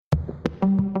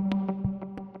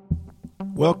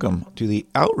Welcome to the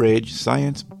Outrage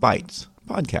Science Bites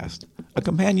podcast, a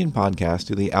companion podcast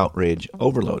to the Outrage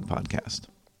Overload podcast.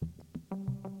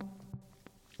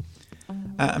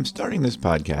 I'm starting this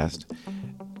podcast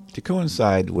to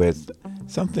coincide with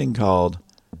something called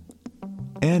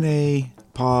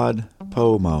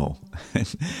NaPodPoMo.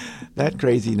 That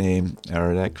crazy name,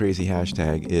 or that crazy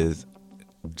hashtag,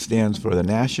 stands for the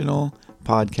National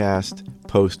Podcast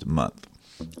Post Month.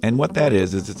 And what that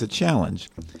is it's a challenge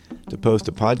to post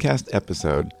a podcast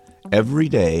episode every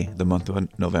day the month of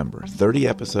November. 30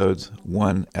 episodes,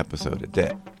 1 episode a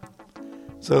day.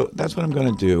 So that's what I'm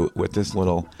going to do with this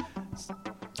little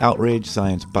Outrage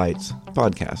Science Bites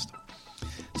podcast.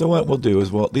 So what we'll do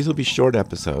is, these will be short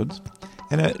episodes,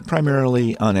 and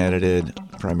primarily unedited,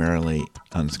 primarily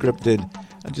unscripted.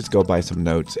 I'll just go by some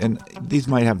notes, and these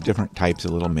might have different types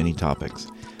of little mini topics.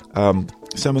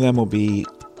 Some of them will be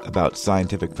about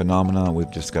scientific phenomena we've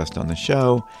discussed on the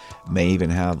show, may even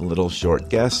have little short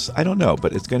guests. I don't know,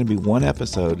 but it's going to be 1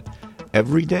 episode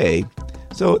every day,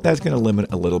 so that's going to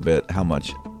limit a little bit how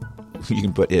much you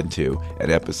can put into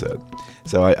an episode.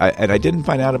 So I didn't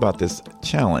find out about this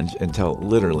challenge until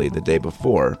literally the day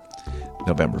before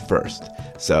November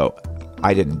 1st. So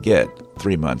I didn't get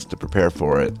 3 months to prepare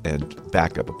for it and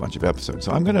back up a bunch of episodes.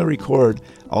 So I'm going to record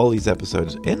all these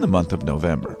episodes in the month of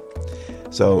November.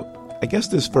 So I guess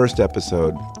this first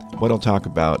episode, what I'll talk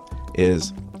about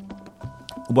is,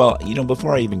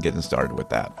 before I even get started with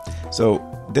that. So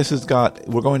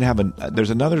we're going to have there's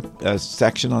another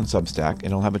section on Substack, and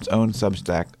it'll have its own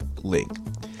Substack link.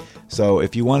 So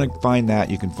if you want to find that,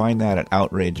 you can find that at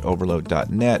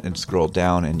outrageoverload.net and scroll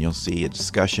down, and you'll see a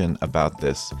discussion about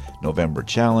this November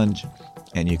challenge.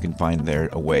 And you can find there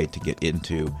a way to get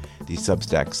into the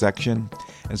Substack section.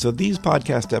 And so these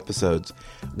podcast episodes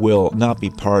will not be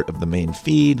part of the main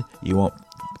feed. You won't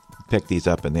pick these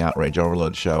up in the Outrage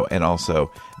Overload show. And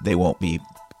also, they won't be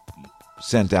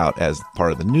sent out as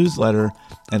part of the newsletter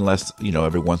unless,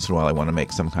 every once in a while I want to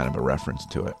make some kind of a reference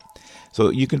to it. So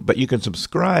you can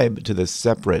subscribe to this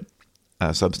separate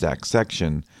Substack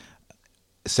section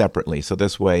separately. So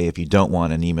this way, if you don't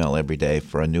want an email every day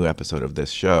for a new episode of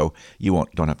this show, you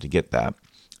don't have to get that,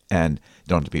 and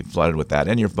don't have to be flooded with that,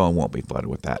 and your phone won't be flooded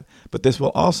with that. But this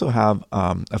will also have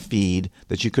a feed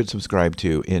that you could subscribe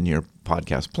to in your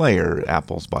podcast player,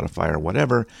 Apple, Spotify, or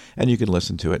whatever, and you can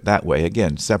listen to it that way,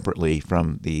 again, separately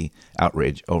from the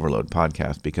Outrage Overload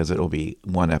podcast, because it will be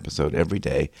 1 episode every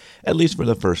day, at least for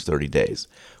the first 30 days.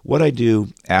 What I do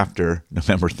after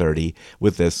November 30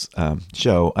 with this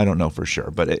show, I don't know for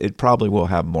sure, but it probably will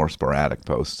have more sporadic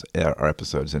posts or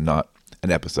episodes, and not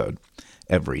an episode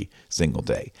every single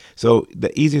day. So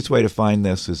the easiest way to find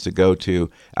this is to go to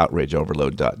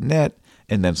outrageoverload.net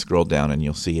and then scroll down, and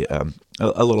you'll see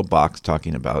a little box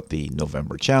talking about the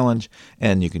November challenge,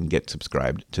 and you can get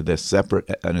subscribed to this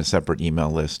on a separate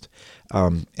email list,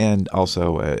 and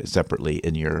also separately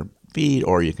in your feed,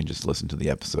 or you can just listen to the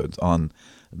episodes on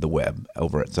the web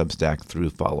over at Substack through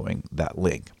following that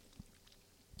link.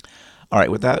 All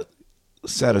right, with that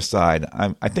set aside,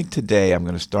 I think today I'm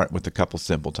going to start with a couple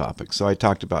simple topics. So I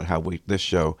talked about how this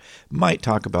show might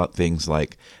talk about things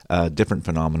like different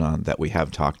phenomenon that we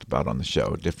have talked about on the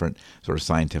show, different sort of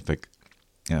scientific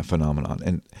phenomenon,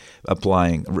 and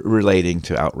relating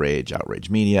to outrage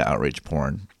media, outrage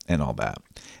porn, and all that.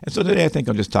 And so today I think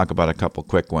I'll just talk about a couple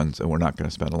quick ones, and we're not going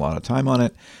to spend a lot of time on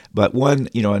it. But one,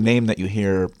 a name that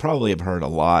you probably have heard a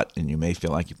lot, and you may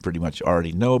feel like you pretty much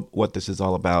already know what this is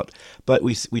all about. But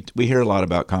we hear a lot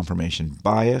about confirmation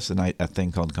bias, and a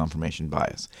thing called confirmation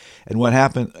bias. And what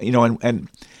happened, and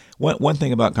one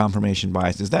thing about confirmation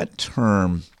bias is that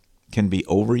term can be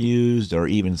overused, or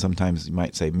even sometimes you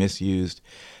might say misused,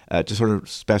 to sort of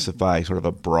specify sort of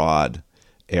a broad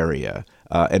area.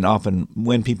 And often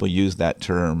when people use that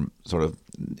term sort of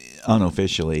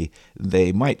unofficially,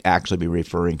 they might actually be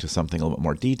referring to something a little bit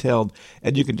more detailed,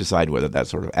 and you can decide whether that's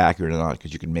sort of accurate or not,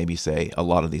 because you can maybe say a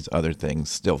lot of these other things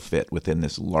still fit within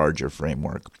this larger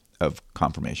framework of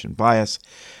confirmation bias.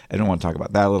 And I want to talk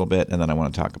about that a little bit, and then I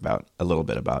want to talk about a little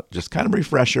bit about just kind of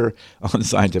refresher on the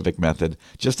scientific method,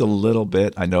 just a little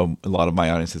bit. I know a lot of my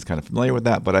audience is kind of familiar with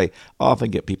that, but I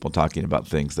often get people talking about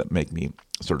things that make me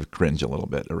sort of cringe a little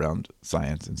bit around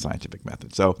science and scientific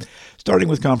method. So starting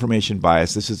with confirmation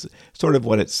bias, this is sort of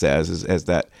what it says, is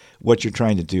that what you're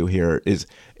trying to do here is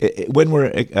when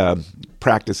we're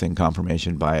practicing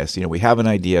confirmation bias, we have an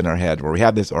idea in our head where we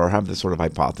have this sort of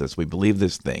hypothesis, we believe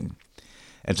this thing.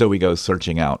 And so we go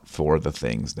searching out for the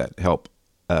things that help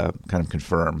kind of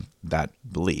confirm that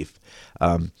belief.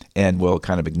 And we'll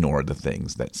kind of ignore the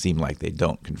things that seem like they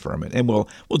don't confirm it. And we'll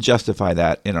justify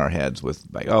that in our heads with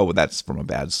like, oh, well, that's from a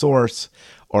bad source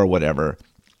or whatever.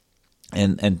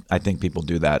 And I think people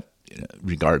do that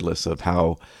regardless of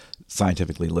how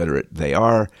scientifically literate they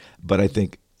are. But I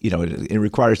think, it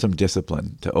requires some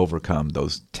discipline to overcome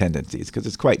those tendencies, because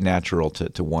it's quite natural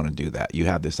to want to do that. You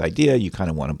have this idea, you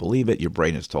kind of want to believe it. Your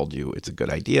brain has told you it's a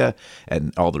good idea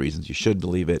and all the reasons you should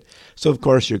believe it. So, of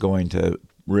course, you're going to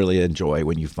really enjoy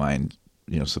when you find,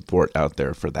 support out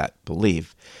there for that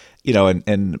belief. So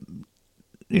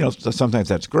sometimes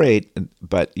that's great,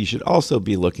 but you should also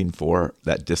be looking for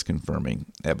that disconfirming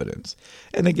evidence.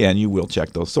 And again, you will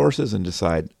check those sources and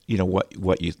decide,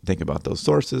 what you think about those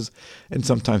sources. And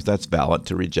sometimes that's valid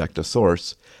to reject a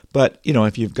source. But,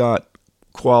 if you've got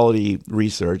quality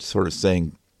research sort of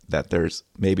saying that there's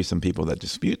maybe some people that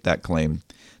dispute that claim,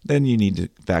 then you need to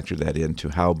factor that into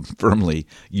how firmly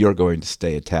you're going to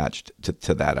stay attached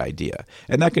to that idea.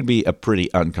 And that can be a pretty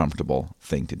uncomfortable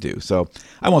thing to do. So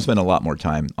I won't spend a lot more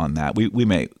time on that. We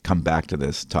may come back to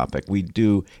this topic.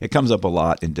 It comes up a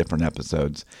lot in different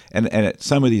episodes. And at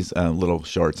some of these little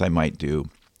shorts, I might do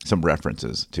some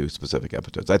references to specific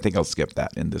episodes. I think I'll skip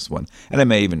that in this one. And I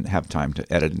may even have time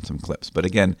to edit in some clips. But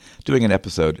again, doing an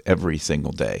episode every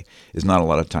single day is not a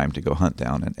lot of time to go hunt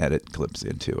down and edit clips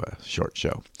into a short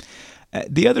show.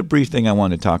 The other brief thing I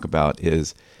want to talk about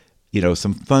is,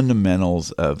 some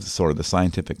fundamentals of sort of the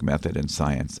scientific method in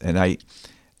science. And I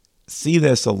see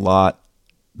this a lot,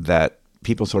 that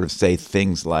people sort of say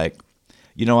things like,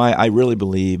 I really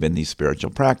believe in these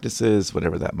spiritual practices,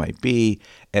 whatever that might be.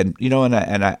 And,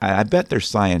 I bet there's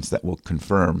science that will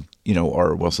confirm,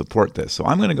 or will support this. So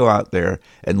I'm going to go out there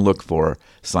and look for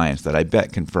science that I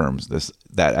bet confirms this,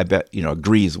 that I bet,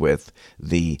 agrees with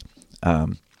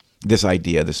this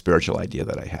idea, the spiritual idea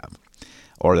that I have,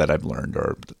 or that I've learned,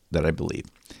 or that I believe.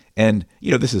 And,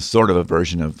 this is sort of a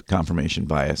version of confirmation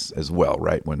bias as well,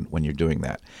 right, when you're doing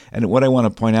that. And what I want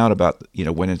to point out about,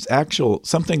 when it's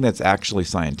something that's actually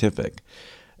scientific,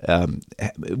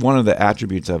 one of the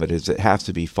attributes of it is it has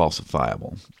to be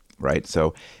falsifiable, right?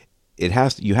 So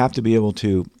you have to be able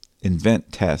to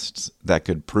invent tests that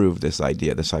could prove this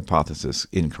idea, this hypothesis,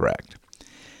 incorrect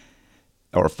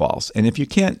or false. And if you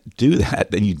can't do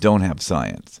that, then you don't have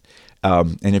science.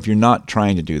 And if you're not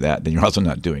trying to do that, then you're also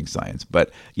not doing science.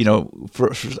 But,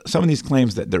 for some of these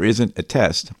claims that there isn't a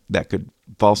test that could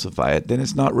falsify it, then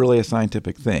it's not really a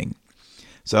scientific thing.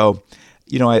 So,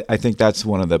 I think that's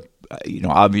one of the,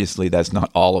 obviously that's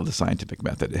not all of the scientific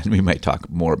method. And we might talk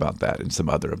more about that in some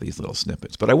other of these little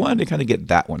snippets. But I wanted to kind of get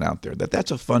that one out there,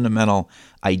 that's a fundamental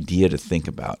idea to think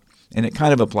about. And it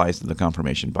kind of applies to the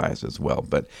confirmation bias as well.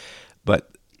 But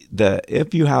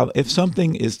if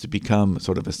something is to become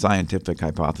sort of a scientific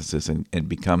hypothesis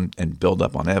and build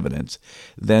up on evidence,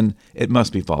 then it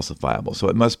must be falsifiable. So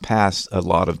it must pass a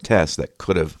lot of tests that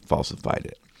could have falsified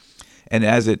it. And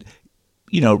as it,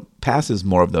 passes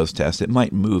more of those tests, it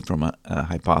might move from a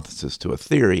hypothesis to a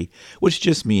theory, which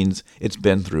just means it's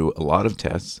been through a lot of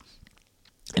tests,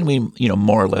 and we,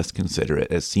 more or less consider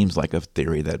it as seems like a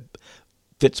theory that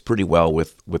fits pretty well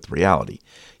with reality.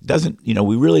 It doesn't,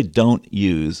 we really don't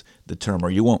use the term, or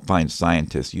you won't find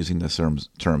scientists using the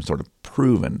term sort of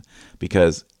proven,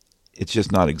 because it's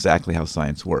just not exactly how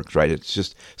science works, right? It's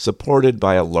just supported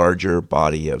by a larger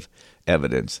body of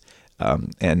evidence,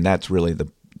 and that's really the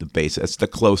base. It's the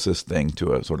closest thing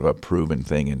to a sort of a proven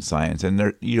thing in science. And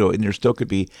there still could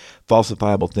be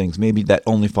falsifiable things, maybe that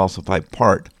only falsify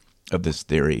part of this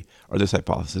theory or this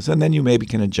hypothesis, and then you maybe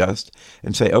can adjust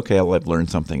and say, okay, I've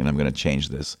learned something, and I'm going to change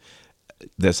this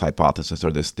hypothesis or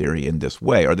this theory in this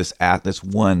way, or this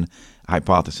one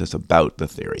hypothesis about the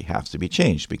theory has to be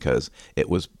changed because it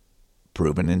was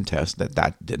proven in tests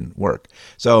that didn't work.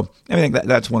 So I think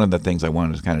that's one of the things I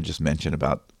wanted to kind of just mention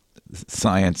about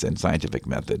science and scientific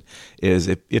method is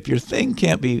if your thing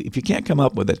if you can't come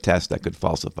up with a test that could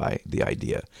falsify the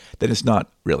idea, then it's not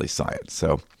really science.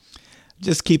 So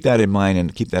just keep that in mind,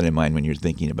 and keep that in mind when you're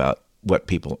thinking about what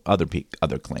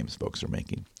other claims folks are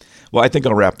making. Well, I think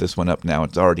I'll wrap this one up now.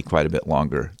 It's already quite a bit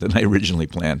longer than I originally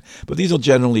planned, but these will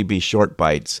generally be short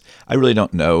bites. I really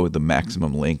don't know the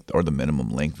maximum length or the minimum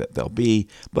length that they'll be,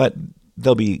 but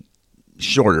they'll be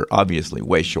shorter, obviously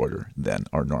way shorter than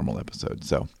our normal episodes.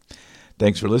 So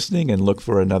thanks for listening, and look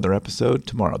for another episode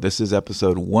tomorrow. This is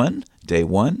episode 1, day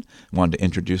 1. I wanted to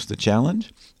introduce the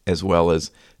challenge, as well as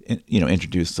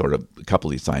introduce sort of a couple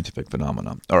of these scientific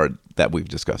phenomena or that we've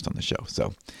discussed on the show.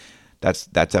 So that's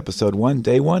episode 1,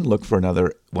 day 1. Look for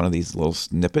another one of these little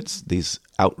snippets, these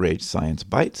Outrage Science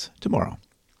Bites, tomorrow.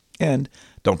 And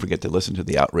don't forget to listen to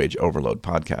the Outrage Overload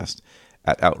podcast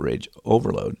at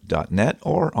outrageoverload.net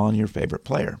or on your favorite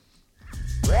player.